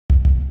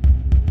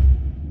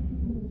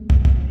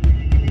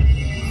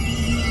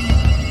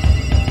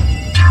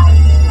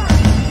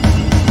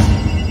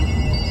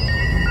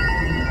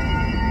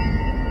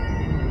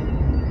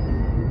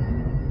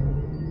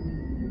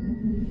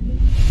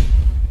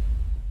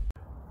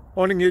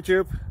Morning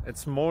YouTube,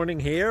 it's morning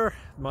here.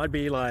 It might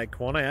be like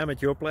 1 a.m.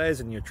 at your place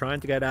and you're trying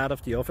to get out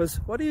of the office.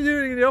 What are you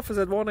doing in the office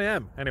at 1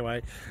 a.m?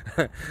 Anyway,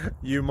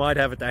 you might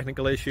have a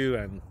technical issue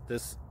and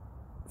this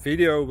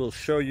video will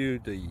show you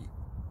the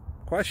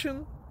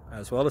question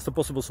as well as the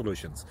possible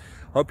solutions.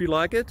 Hope you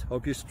like it,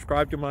 hope you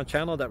subscribe to my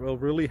channel. That will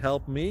really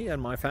help me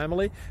and my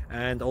family,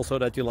 and also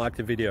that you like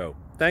the video.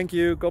 Thank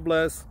you, God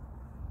bless.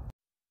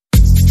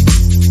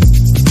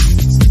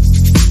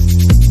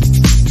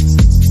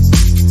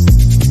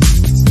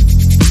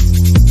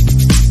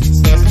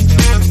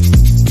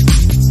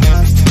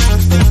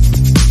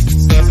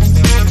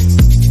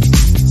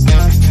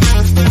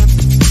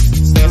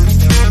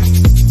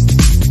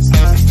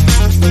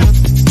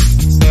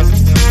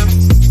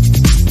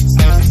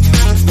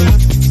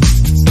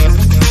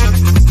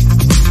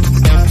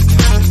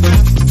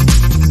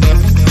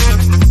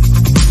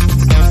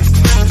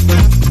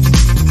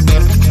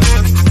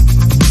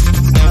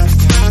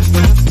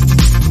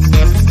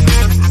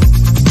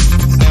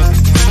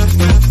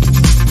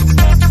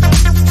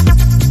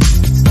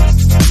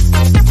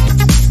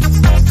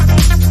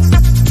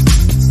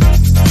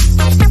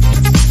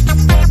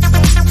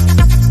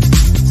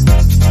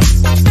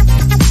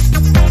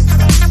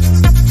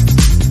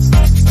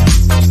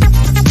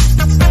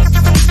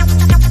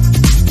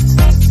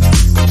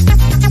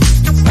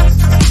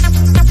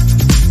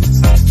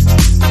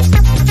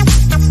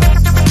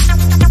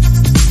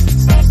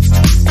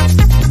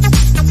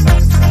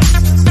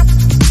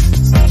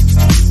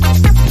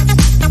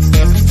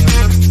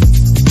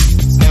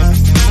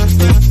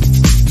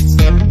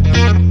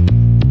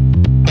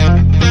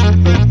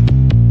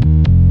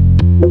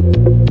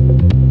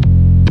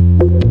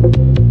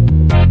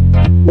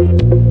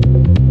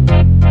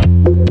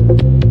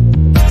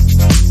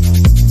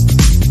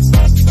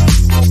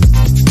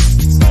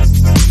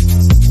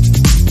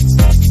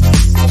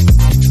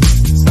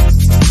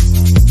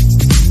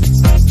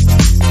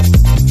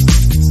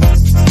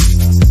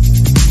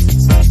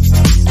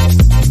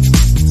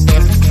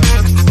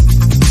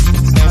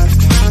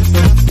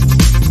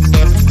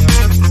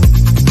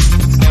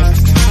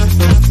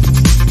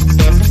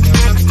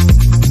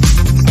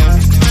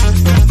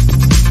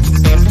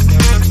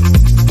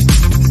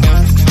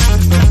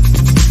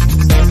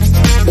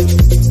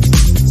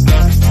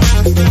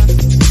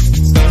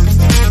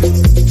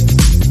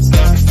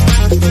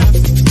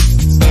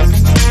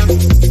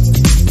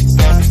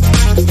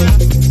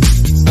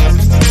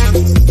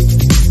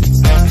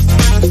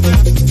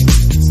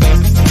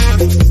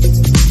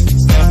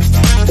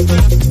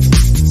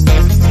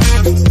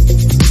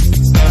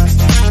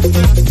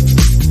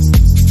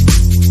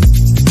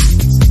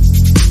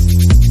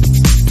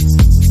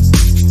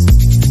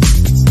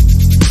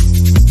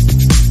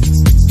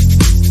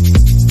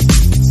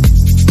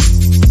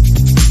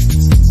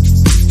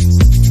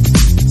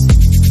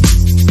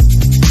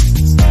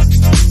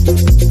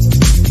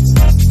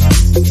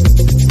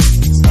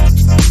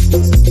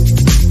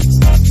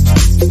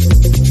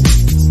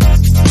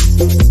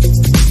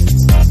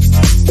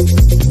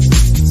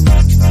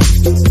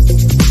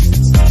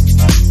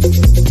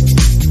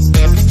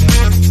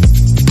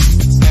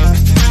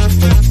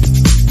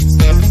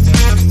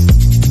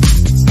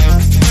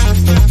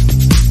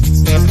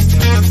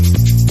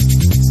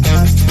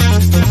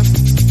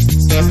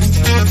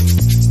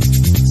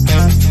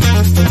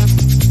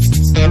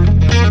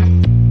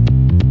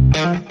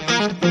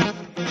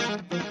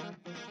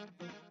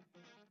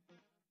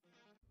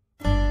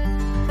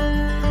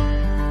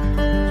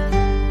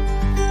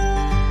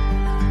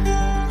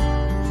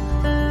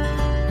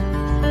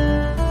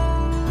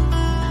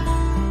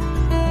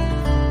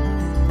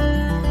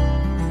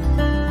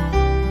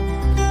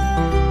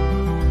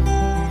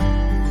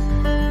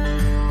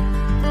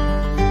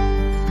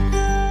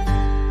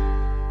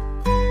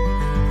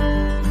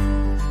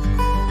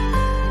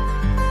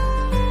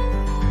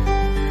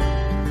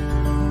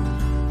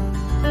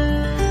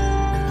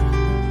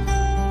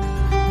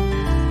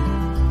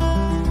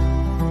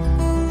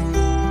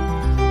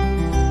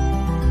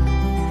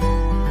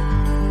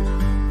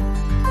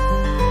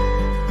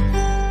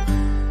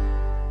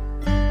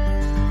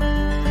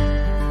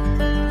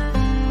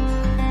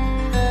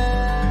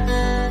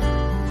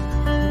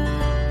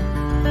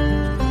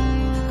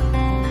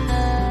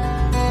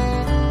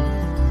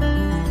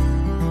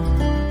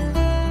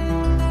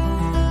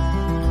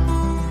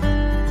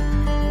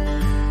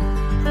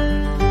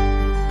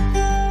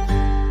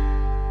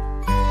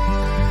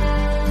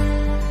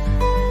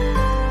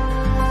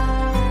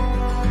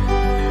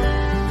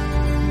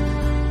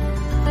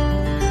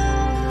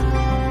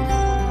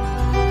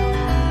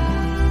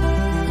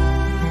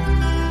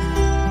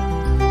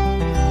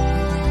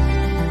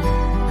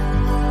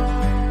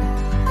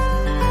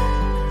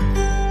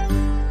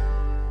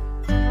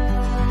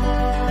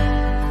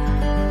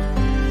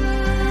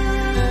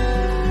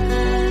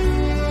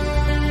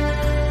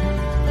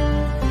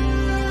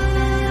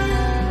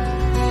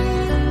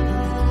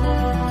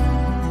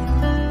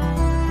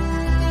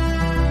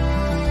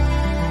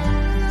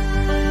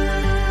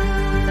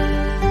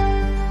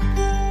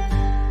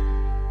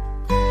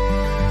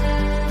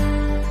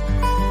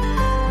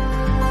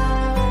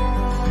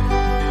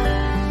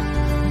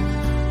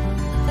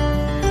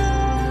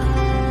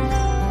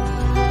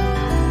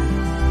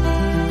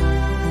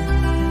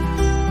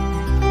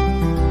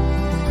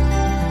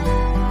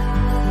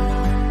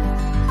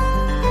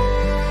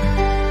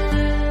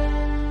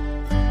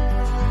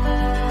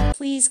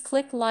 Please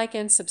click like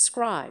and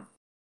subscribe.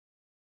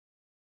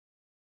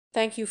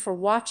 Thank you for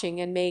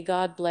watching, and may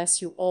God bless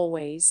you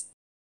always.